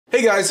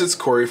Hey guys, it's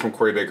Cory from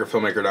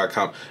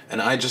CoryBakerFilmmaker.com, and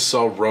I just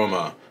saw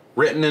Roma,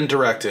 written and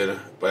directed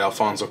by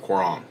Alfonso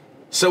Cuaron.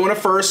 So in a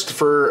first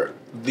for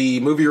the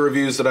movie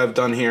reviews that I've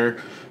done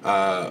here,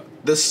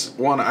 this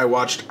one I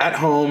watched at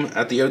home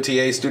at the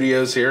OTA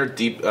studios here,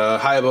 deep,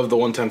 high above the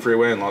 110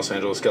 freeway in Los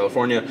Angeles,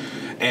 California,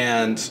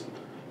 and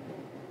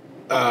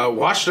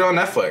watched it on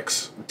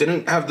Netflix.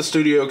 Didn't have the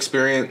studio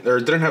experience,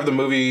 or didn't have the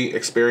movie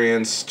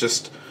experience,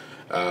 just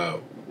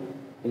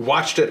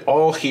watched it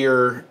all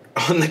here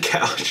on the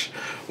couch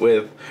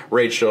with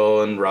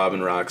Rachel and Rob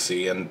and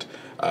Roxy, and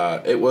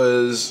it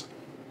was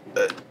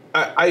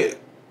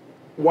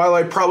while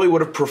I probably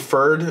would have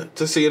preferred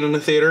to see it in the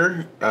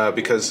theater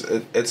because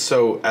it's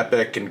so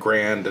epic and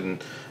grand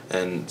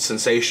and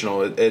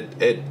sensational,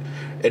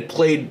 it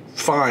played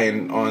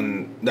fine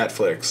on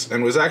Netflix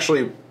and was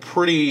actually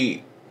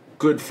pretty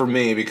good for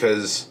me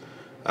because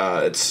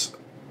it's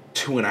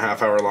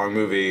 2.5 hour long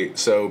movie,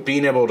 so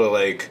being able to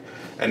like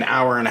an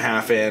hour and a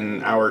half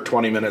in, hour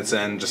 20 minutes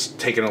in, just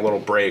taking a little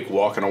break,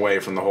 walking away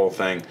from the whole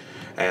thing,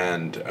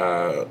 and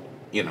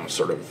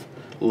sort of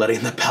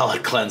letting the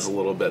palate cleanse a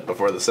little bit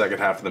before the second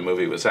half of the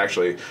movie was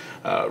actually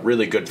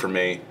really good for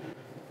me.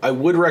 I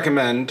would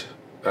recommend,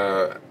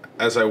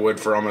 as I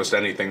would for almost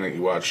anything that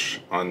you watch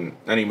on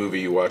any movie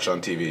you watch on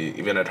TV,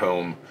 even at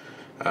home,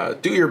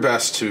 do your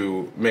best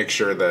to make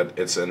sure that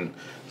it's in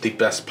the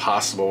best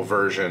possible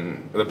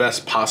version, the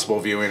best possible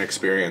viewing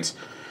experience.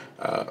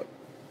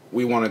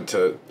 We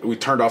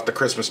turned off the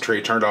Christmas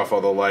tree, turned off all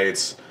the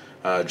lights,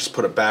 just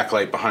put a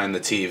backlight behind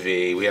the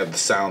TV. We had the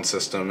sound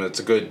system.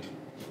 It's a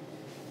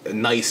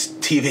nice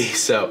TV,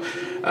 so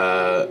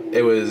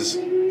it was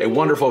a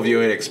wonderful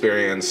viewing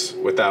experience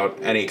without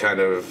any kind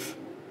of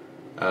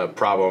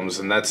problems,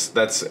 and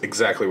that's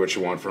exactly what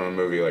you want from a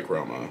movie like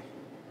Roma.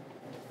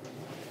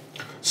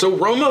 So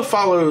Roma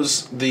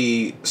follows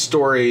the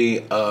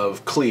story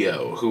of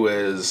Cleo, who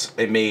is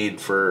a maid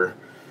for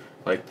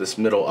like this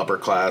middle upper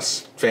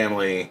class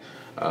family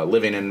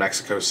living in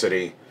Mexico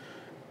City,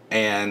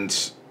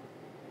 and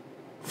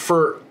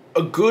for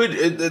a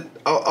good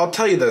I'll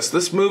tell you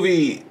this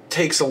movie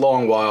takes a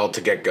long while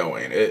to get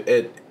going.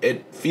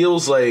 It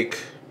feels like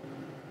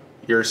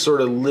you're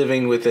sort of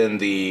living within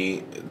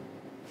the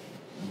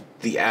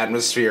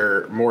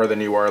atmosphere more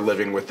than you are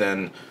living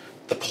within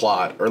the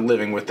plot or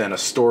living within a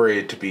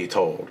story to be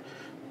told.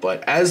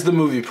 But as the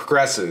movie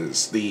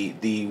progresses,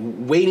 the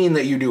waiting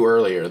that you do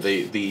earlier,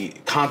 the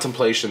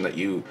contemplation that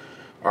you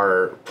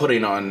are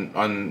putting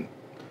on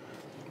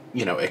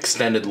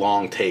extended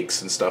long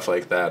takes and stuff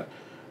like that,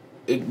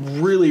 it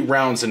really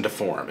rounds into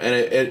form, and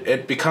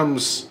it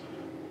becomes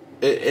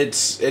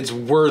it's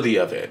worthy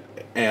of it.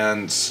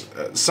 And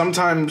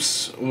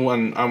sometimes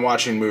when I'm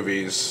watching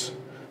movies,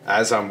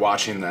 as I'm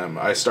watching them,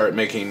 I start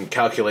making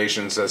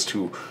calculations as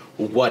to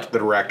what the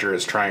director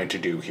is trying to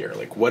do here.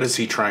 Like, what is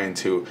he trying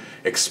to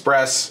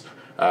express,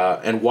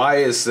 and why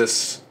is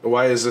this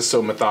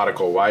so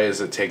methodical? Why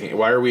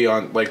are we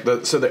on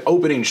the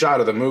opening shot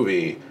of the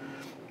movie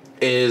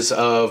is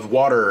of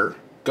water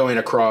going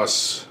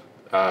across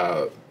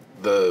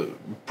the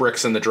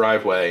bricks in the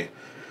driveway,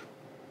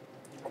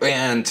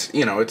 and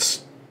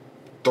it's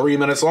 3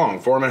 minutes long,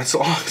 4 minutes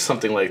long,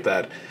 something like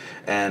that,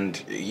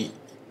 and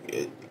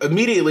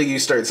immediately you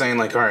start saying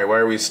like, all right, why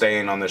are we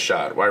staying on this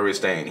shot? Why are we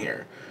staying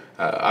here?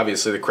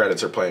 Obviously the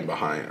credits are playing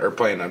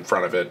in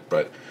front of it,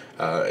 but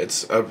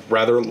it's a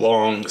rather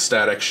long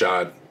static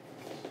shot.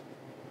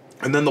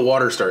 And then the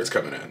water starts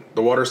coming in.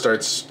 The water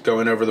starts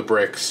going over the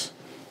bricks.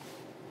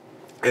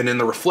 And in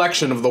the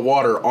reflection of the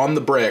water on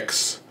the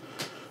bricks,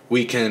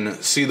 we can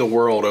see the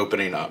world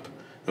opening up.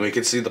 And we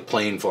can see the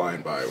plane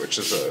flying by, which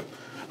is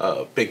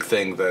a big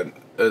thing that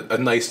a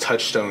nice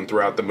touchstone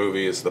throughout the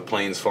movie is the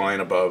planes flying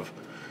above.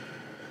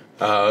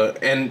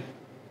 And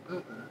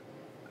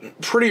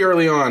pretty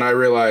early on, I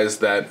realized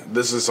that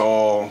this is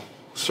all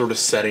sort of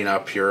setting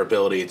up your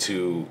ability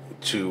to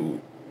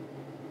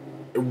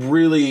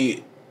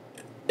really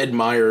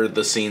admire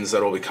the scenes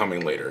that will be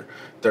coming later.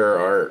 There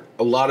are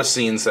a lot of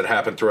scenes that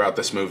happen throughout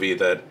this movie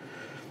that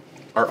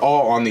are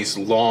all on these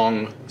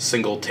long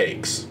single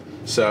takes.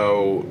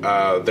 So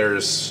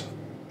there's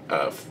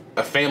a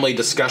family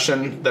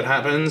discussion that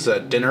happens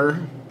at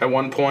dinner at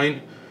one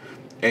point,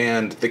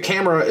 and the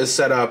camera is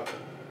set up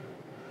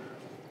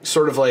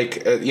sort of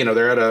like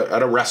they're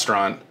at a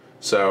restaurant,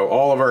 so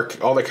all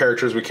the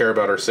characters we care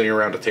about are sitting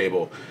around a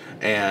table,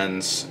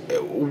 and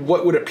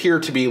what would appear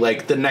to be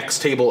like the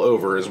next table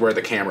over is where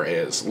the camera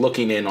is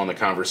looking in on the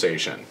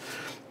conversation,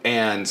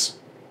 and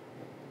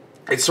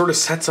it sort of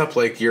sets up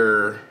like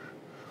you're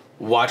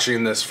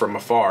watching this from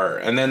afar.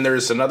 And then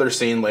there's another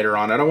scene later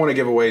on. I don't want to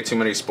give away too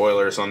many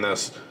spoilers on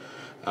this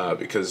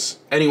because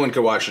anyone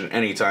could watch it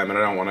anytime, and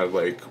I don't want to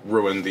like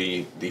ruin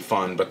the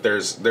fun, but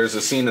there's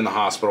a scene in the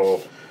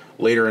hospital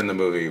later in the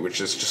movie which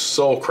is just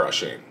soul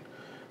crushing,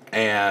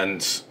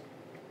 and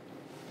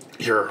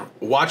you're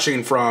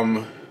watching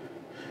from,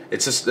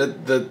 it's just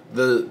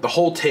the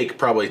whole take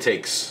probably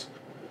takes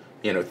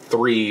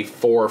 3,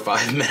 4,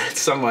 5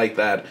 minutes, something like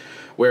that,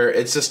 where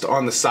it's just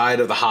on the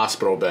side of the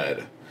hospital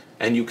bed,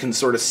 and you can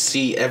sort of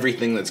see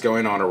everything that's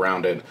going on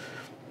around it.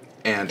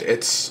 And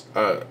it's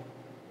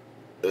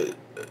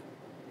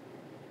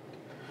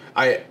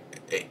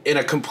in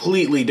a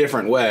completely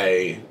different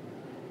way,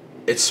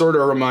 it sort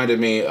of reminded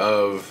me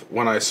of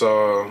when I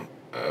saw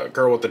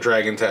Girl with the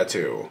Dragon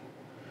Tattoo,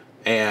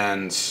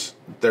 and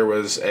there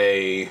was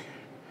a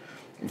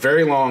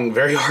very long,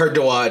 very hard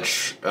to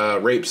watch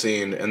rape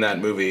scene in that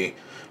movie,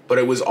 but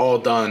it was all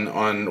done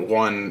on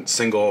one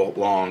single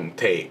long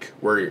take,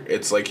 where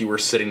it's like you were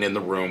sitting in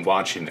the room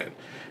watching it.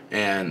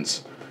 And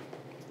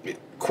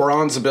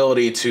Cuarón's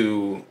ability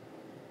to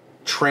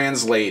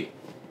translate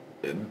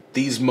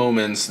these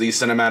moments, these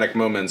cinematic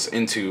moments,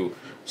 into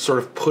sort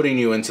of putting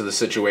you into the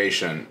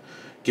situation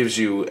gives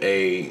you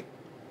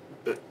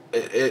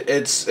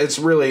it's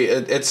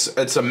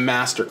a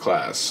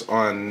masterclass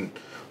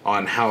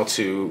on how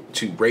to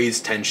raise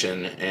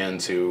tension and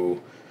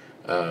to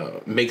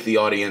make the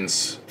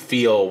audience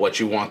feel what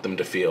you want them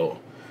to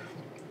feel.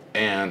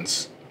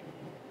 And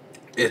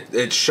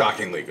it's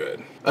shockingly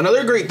good.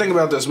 Another great thing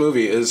about this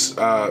movie is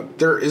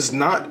there is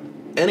not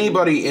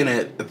anybody in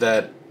it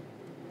that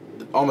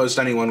almost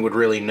anyone would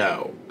really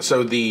know.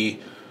 So the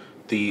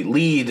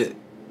lead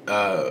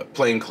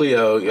playing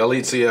Cleo,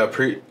 Yalitza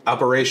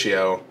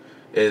Aparicio,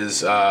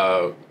 is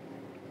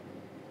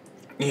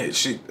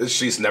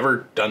she's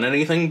never done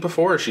anything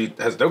before. She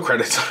has no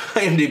credits on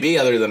iMdb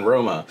other than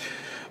Roma,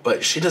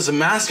 but she does a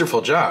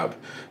masterful job.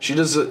 She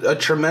does a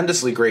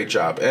tremendously great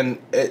job, and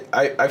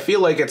I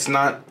feel like it's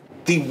not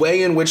the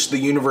way in which the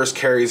universe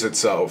carries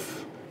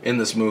itself in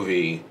this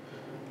movie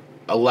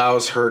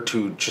allows her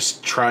to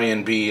just try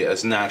and be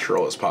as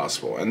natural as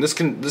possible. And this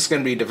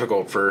can be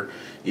difficult for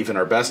even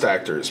our best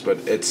actors, but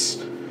it's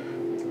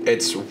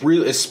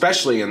really,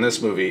 especially in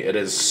this movie, it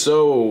is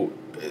so.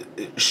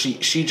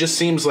 She just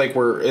seems like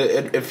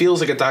it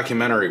feels like a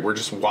documentary. We're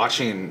just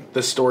watching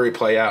this story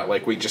play out.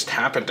 Like we just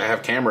happen to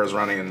have cameras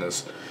running in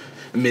this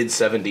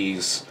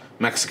mid-70s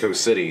Mexico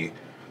City.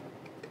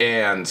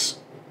 And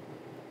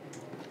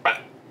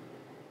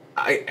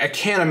I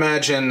can't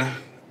imagine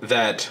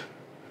that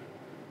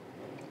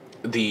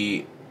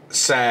the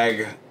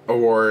SAG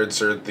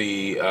Awards or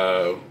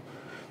the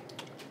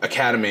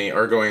Academy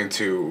are going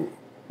to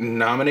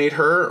nominate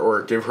her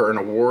or give her an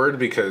award,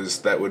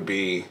 because that would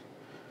be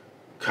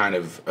kind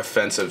of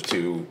offensive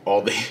to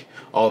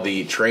all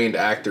the trained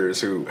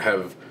actors who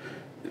have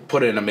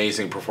put in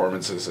amazing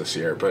performances this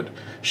year. But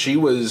she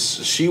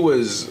was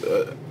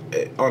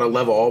on a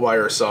level all by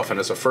herself, and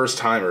as a first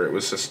timer, it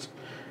was just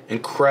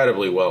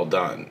incredibly well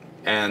done.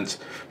 And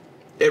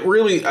it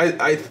really,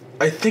 I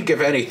think, if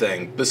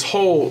anything, the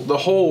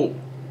whole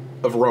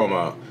of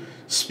Roma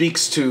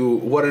speaks to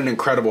what an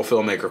incredible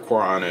filmmaker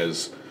Cuarón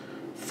is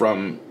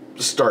from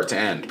start to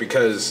end,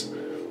 because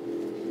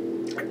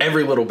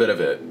every little bit of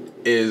it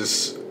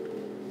is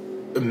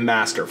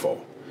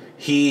masterful.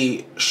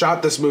 He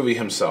shot this movie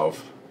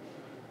himself,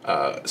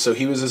 so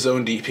he was his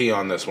own DP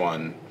on this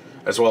one,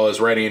 as well as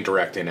writing and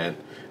directing it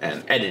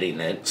and editing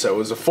it. So it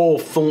was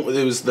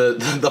it was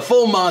the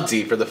full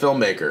Monty for the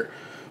filmmaker.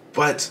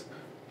 But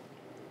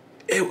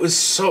it was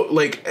so,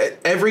 like,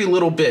 every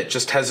little bit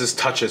just has his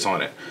touches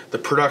on it. The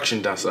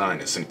production design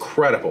is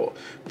incredible.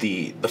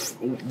 The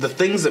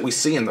things that we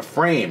see in the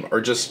frame are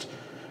just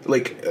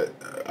like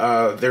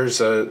there's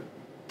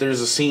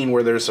a scene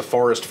where there's a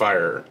forest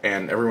fire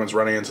and everyone's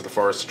running into the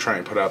forest to try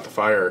and put out the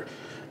fire,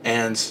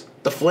 and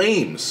the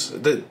flames,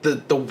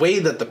 the way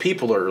that the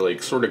people are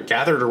like sort of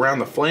gathered around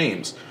the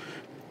flames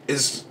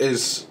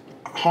is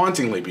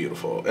hauntingly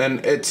beautiful.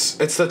 And it's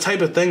the type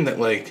of thing that,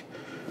 like,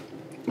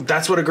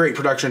 that's what a great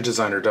production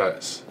designer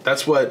does.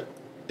 That's what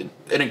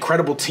an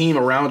incredible team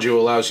around you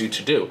allows you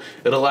to do.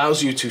 It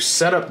allows you to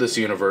set up this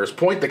universe,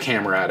 point the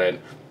camera at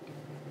it,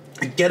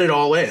 and get it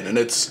all in. And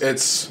it's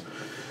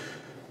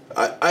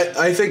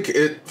I think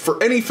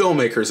for any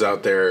filmmakers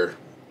out there,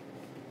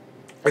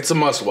 it's a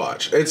must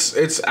watch.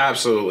 It's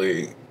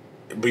absolutely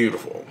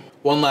beautiful.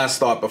 One last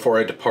thought before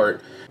I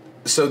depart.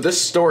 So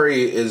this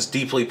story is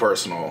deeply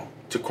personal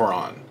to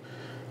Cuarón.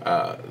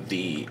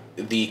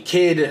 The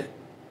kid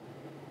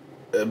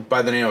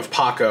by the name of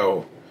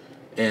Paco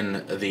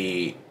in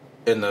the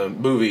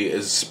movie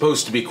is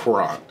supposed to be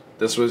Cuarón.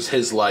 This was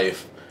his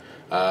life,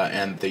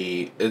 and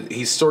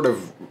he's sort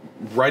of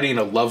writing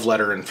a love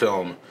letter in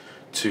film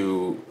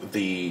to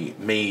the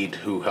maid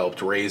who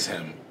helped raise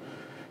him.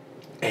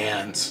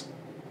 And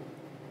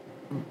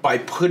by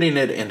putting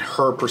it in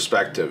her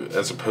perspective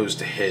as opposed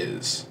to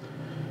his,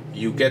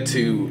 you get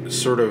to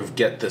sort of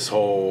get this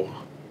whole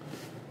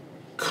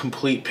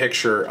complete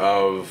picture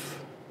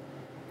of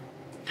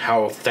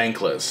how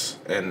thankless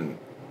and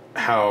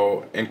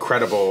how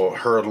incredible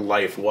her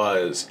life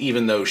was,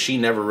 even though she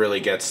never really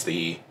gets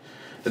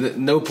at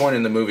no point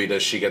in the movie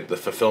does she get the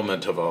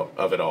fulfillment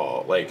of it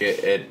all. Like,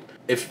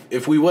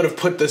 if we would have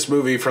put this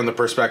movie from the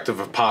perspective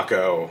of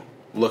Paco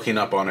looking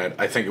up on it,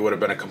 I think it would have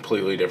been a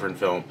completely different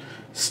film.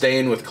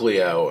 Staying with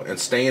Cleo and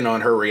staying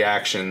on her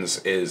reactions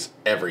is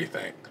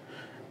everything.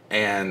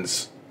 And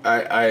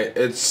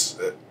it's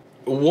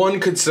one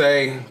could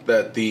say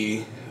that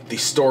the the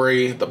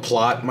story, the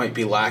plot might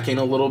be lacking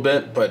a little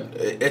bit, but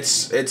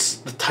it's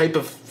the type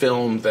of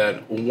film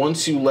that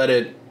once you let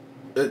it...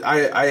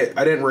 I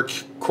didn't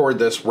record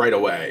this right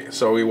away,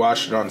 so we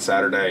watched it on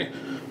Saturday.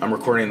 I'm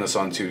recording this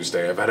on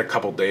Tuesday. I've had a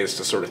couple days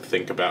to sort of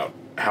think about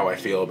how I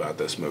feel about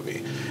this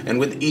movie. And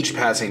with each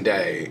passing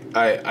day,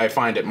 I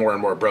find it more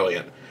and more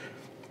brilliant.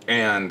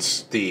 And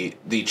the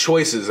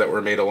choices that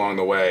were made along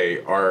the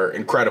way are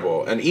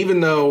incredible. And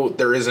even though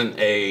there isn't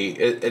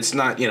it's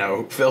not,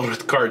 filled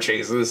with car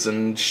chases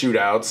and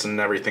shootouts and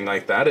everything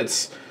like that,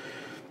 it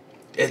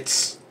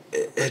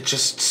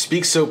just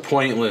speaks so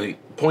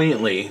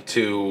poignantly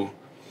to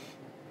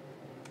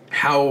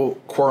how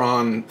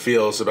Cuaron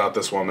feels about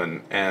this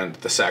woman and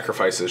the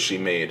sacrifices she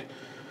made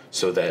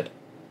so that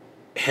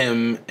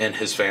him and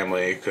his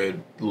family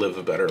could live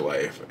a better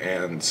life.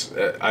 And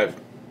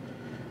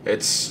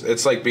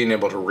it's like being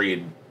able to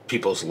read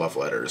people's love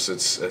letters.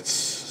 It's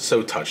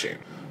so touching.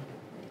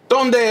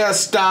 Donde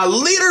está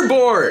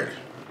leaderboard?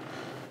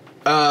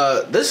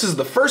 This is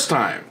the first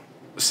time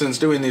since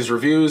doing these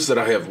reviews that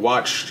I have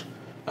watched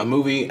a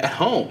movie at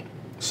home.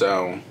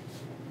 So,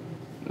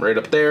 right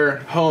up there,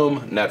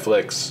 home,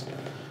 Netflix.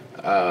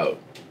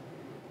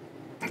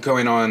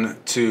 Going on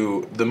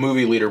to the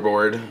movie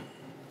leaderboard.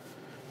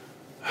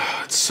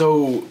 It's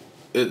so...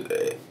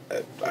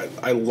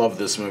 I love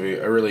this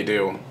movie. I really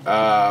do.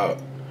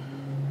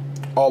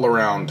 All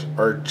around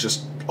are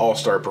just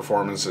all-star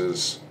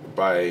performances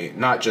by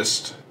not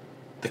just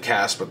the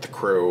cast, but the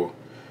crew.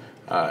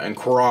 And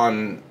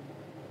Cuaron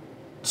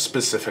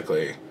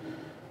specifically.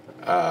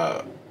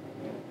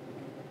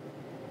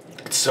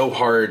 It's so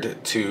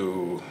hard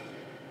to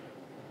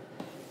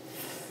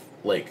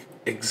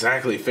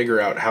exactly figure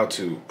out how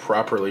to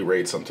properly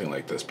rate something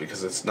like this,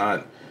 because it's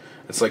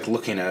like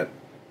looking at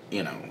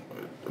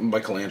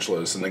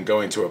Michelangelo's and then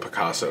going to a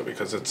Picasso,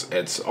 because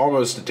it's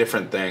almost a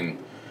different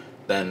thing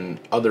than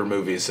other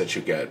movies that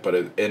you get, but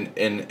in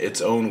its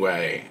own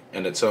way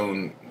and its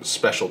own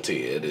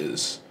specialty, it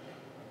is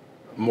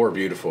more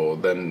beautiful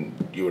than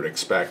you would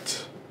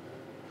expect.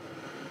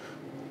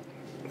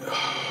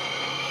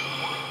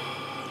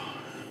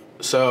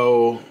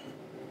 So,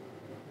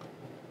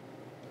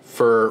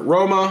 for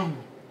Roma,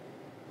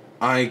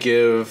 I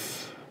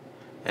give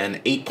an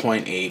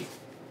 8.8.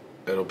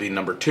 It'll be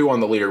number 2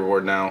 on the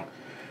leaderboard now.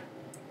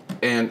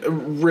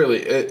 And really,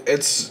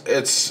 it's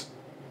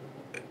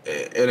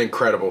an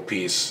incredible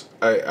piece.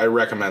 I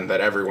recommend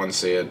that everyone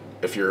see it.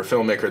 If you're a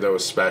filmmaker, though,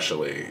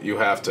 especially, you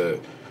have to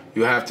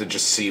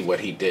just see what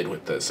he did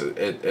with this.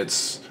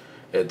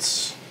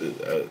 It's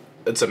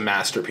a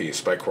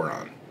masterpiece by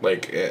Cuaron.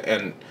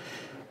 And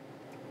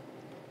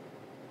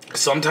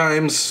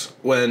sometimes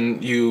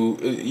when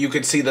you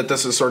could see that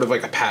this is sort of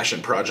like a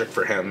passion project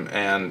for him,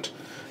 and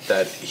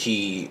that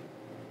he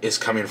is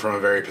coming from a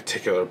very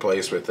particular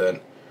place with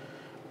it.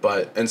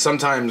 And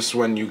sometimes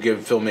when you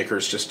give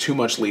filmmakers just too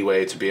much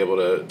leeway to be able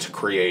to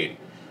create,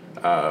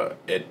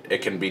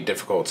 it can be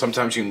difficult.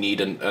 Sometimes you need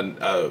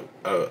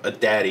a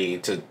daddy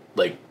to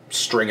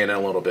string it in a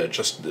little bit,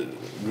 just to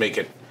make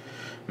it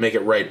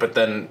right. But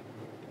then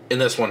in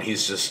this one,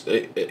 he's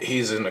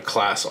in a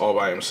class all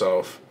by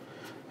himself,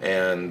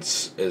 and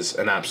is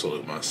an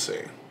absolute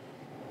must-see.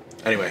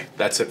 Anyway,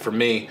 that's it for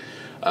me.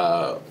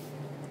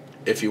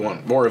 If you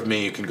want more of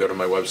me, you can go to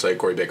my website,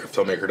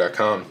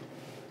 CoryBakerFilmmaker.com,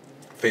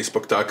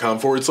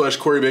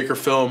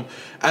 Facebook.com/CoryBakerFilm,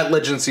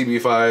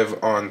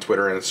 @LegendCB5 on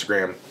Twitter and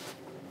Instagram.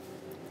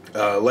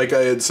 Like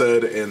I had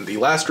said in the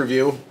last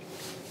review,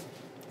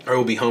 I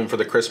will be home for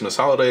the Christmas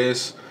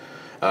holidays.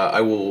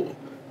 I will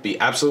be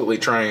absolutely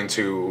trying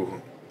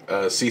to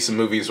see some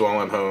movies while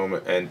I'm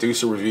home and do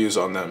some reviews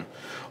on them.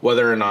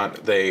 Whether or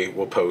not they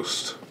will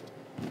post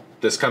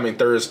this coming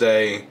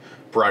Thursday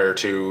prior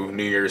to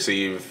New Year's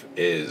Eve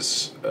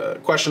is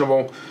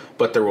questionable,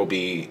 but there will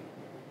be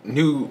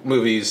new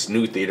movies,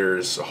 new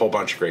theaters, a whole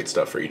bunch of great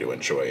stuff for you to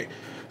enjoy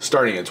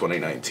starting in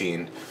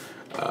 2019.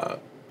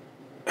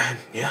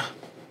 Yeah,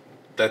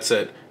 that's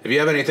it. If you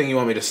have anything you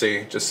want me to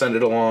see, just send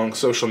it along.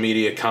 Social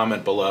media,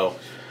 comment below.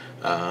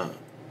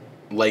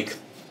 Like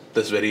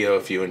this video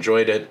if you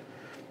enjoyed it.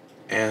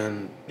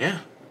 And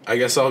yeah, I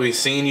guess I'll be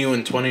seeing you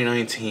in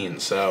 2019,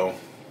 so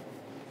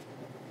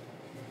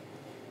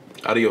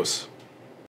adios.